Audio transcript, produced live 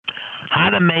How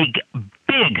to make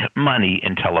big money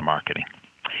in telemarketing.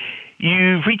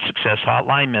 You've reached Success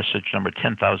Hotline, message number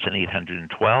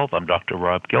 10,812. I'm Dr.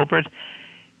 Rob Gilbert,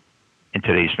 and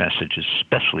today's message is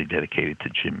specially dedicated to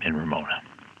Jim and Ramona.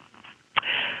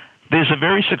 There's a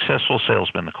very successful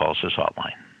salesman that calls this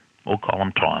hotline. We'll call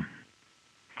him Tom,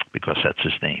 because that's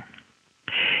his name.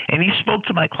 And he spoke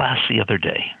to my class the other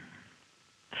day.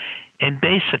 And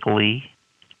basically,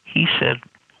 he said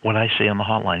what I say on the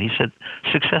hotline. He said,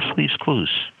 success leaves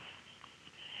clues.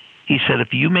 He said,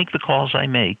 if you make the calls I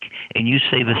make and you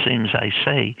say the things I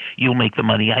say, you'll make the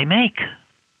money I make.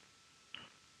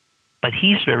 But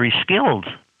he's very skilled.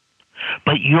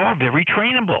 But you're very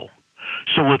trainable.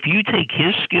 So if you take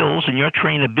his skills and your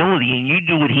trainability and you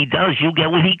do what he does, you'll get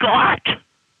what he got.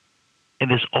 And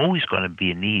there's always going to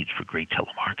be a need for great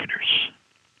telemarketers.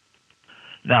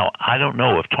 Now, I don't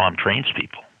know if Tom trains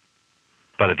people.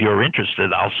 But if you're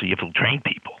interested, I'll see if he'll train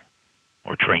people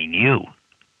or train you.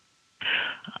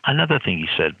 Another thing he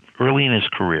said, early in his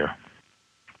career,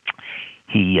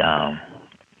 he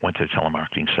went to a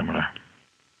telemarketing seminar.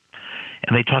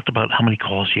 And they talked about how many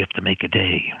calls you have to make a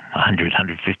day, 100,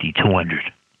 150,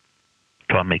 200.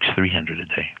 Tom makes 300 a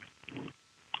day.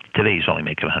 Today he's only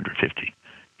making 150.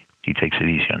 He takes it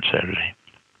easy on Saturday.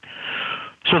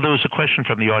 So there was a question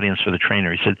from the audience for the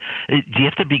trainer. He said, do you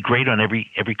have to be great on every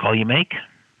call you make?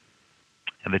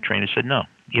 And the trainer said, no,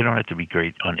 you don't have to be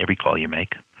great on every call you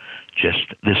make,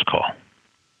 just this call.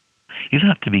 You don't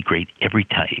have to be great every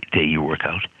day you work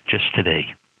out, just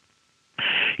today.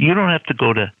 You don't have to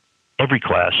go to every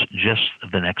class, just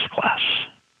the next class.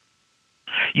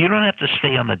 You don't have to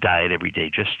stay on the diet every day,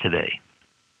 just today.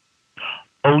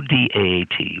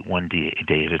 ODAAT, one day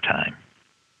at a time.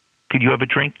 Could you have a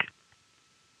drink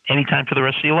anytime for the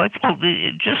rest of your life? Well,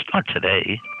 just not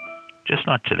today. Just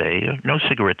not today. No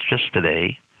cigarettes, just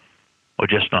today. Or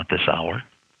just not this hour.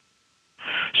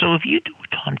 So if you do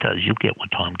what Tom does, you'll get what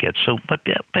Tom gets. So, but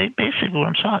basically what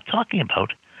I'm talking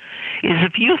about is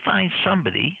if you find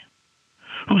somebody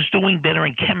who's doing better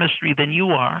in chemistry than you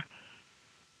are,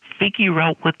 figure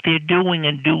out what they're doing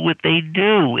and do what they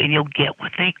do, and you'll get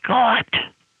what they got.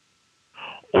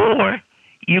 Or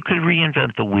you could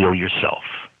reinvent the wheel yourself.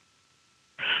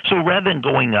 So rather than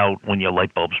going out when your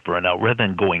light bulbs burn out, rather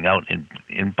than going out and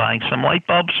buying some light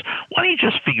bulbs, why don't you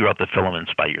just figure out the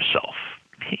filaments by yourself?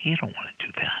 You don't want to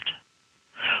do that.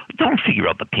 Don't figure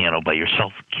out the piano by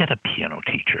yourself. Get a piano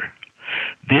teacher.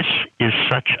 This is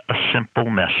such a simple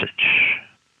message,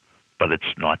 but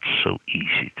it's not so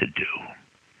easy to do.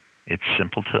 It's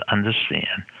simple to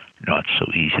understand, not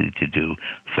so easy to do.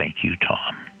 Thank you,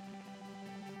 Tom.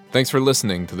 Thanks for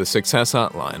listening to the Success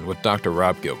Hotline with Dr.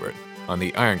 Rob Gilbert on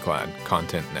the Ironclad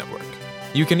Content Network.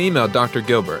 You can email Dr.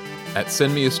 Gilbert at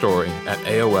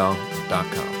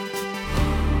sendmeastory@aol.com.